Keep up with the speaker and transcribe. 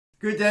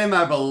Good day,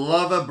 my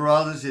beloved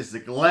brothers and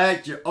sisters.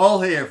 Glad you're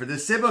all here for the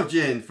Sip of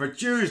Gin for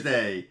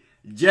Tuesday,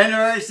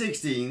 January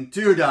 16,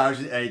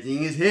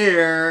 2018 is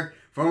here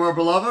from our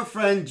beloved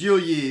friend Joel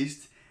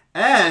Yeast,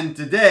 and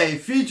today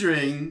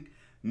featuring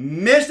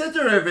Mr.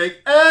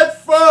 Terrific Ed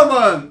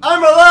Foreman.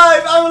 I'm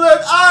alive,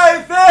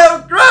 I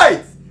feel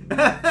great!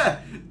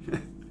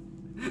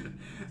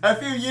 A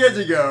few years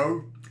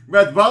ago, we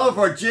had one of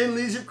our gin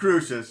leadership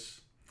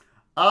cruises.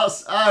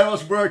 As I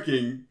was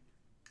working,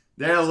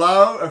 they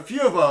allow a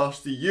few of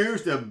us to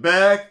use the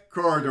back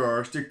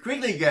corridors to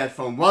quickly get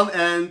from one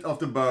end of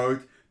the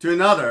boat to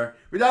another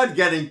without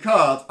getting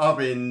caught up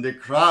in the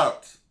crowd.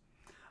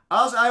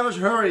 As I was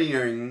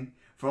hurrying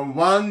from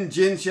one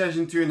gin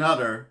session to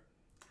another,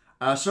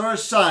 I saw a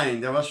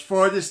sign that was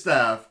for the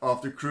staff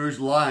of the cruise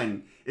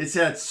line. It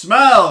said,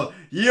 "Smile,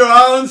 you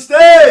are on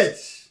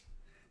stage!"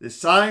 The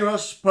sign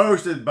was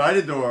posted by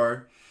the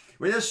door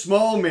with a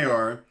small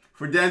mirror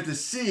for them to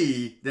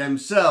see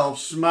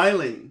themselves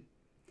smiling.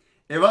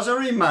 It was a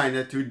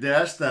reminder to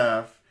their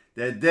staff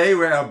that they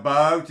were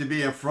about to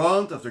be in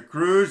front of the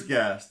cruise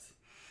guests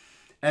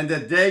and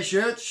that they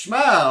should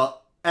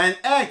smile and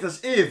act as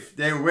if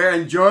they were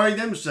enjoying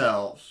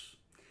themselves.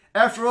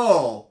 After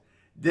all,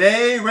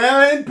 they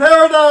were in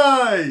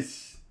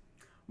paradise.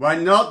 Why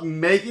not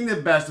making the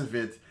best of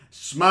it?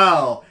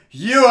 Smile,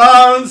 you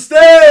are on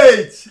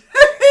stage!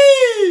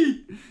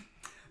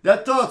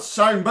 That thought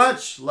sounds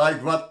much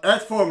like what Ed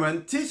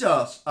Foreman teaches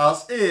us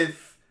as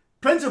if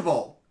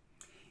principle.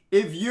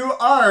 If you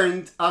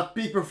aren't at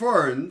peak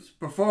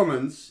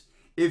performance,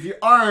 if you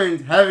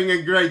aren't having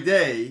a great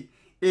day,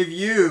 if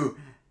you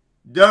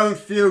don't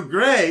feel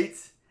great,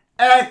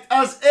 act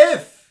as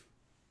if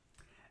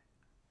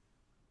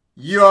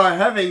you are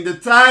having the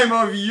time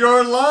of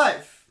your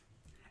life.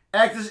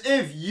 Act as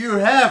if you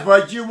have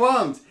what you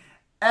want.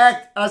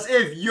 Act as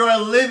if you are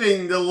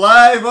living the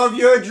life of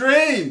your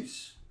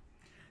dreams.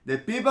 The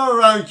people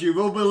around you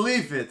will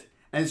believe it,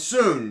 and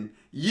soon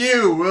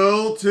you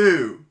will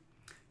too.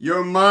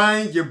 Your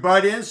mind, your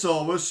body and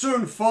soul will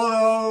soon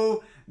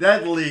follow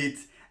that lead,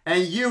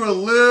 and you will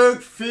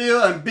look,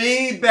 feel and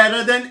be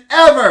better than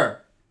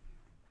ever.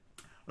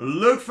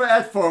 Look for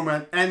Ed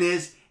Foreman and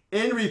his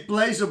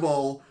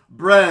irreplaceable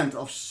brand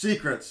of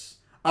secrets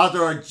at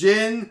our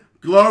Gin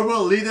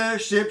Global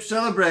Leadership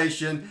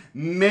Celebration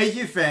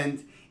major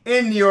event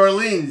in New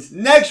Orleans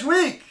next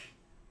week.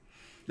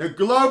 The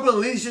Global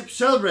Leadership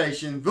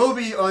Celebration will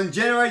be on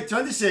January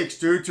 26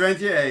 to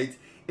 28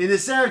 in the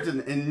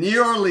Sheraton in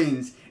New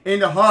Orleans, in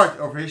the heart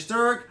of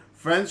historic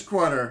French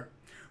Quarter.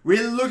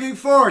 We're looking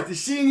forward to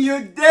seeing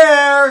you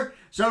there.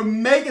 So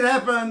make it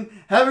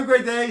happen. Have a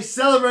great day.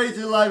 Celebrate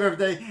your life every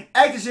day.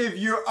 Act as if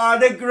you are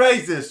the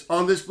greatest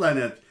on this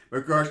planet.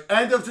 Because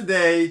end of the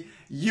day,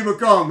 you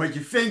become what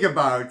you think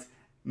about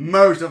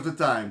most of the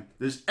time.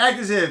 Just act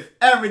as if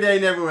every day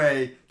in every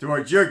way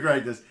towards your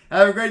greatness.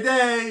 Have a great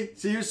day.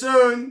 See you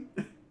soon.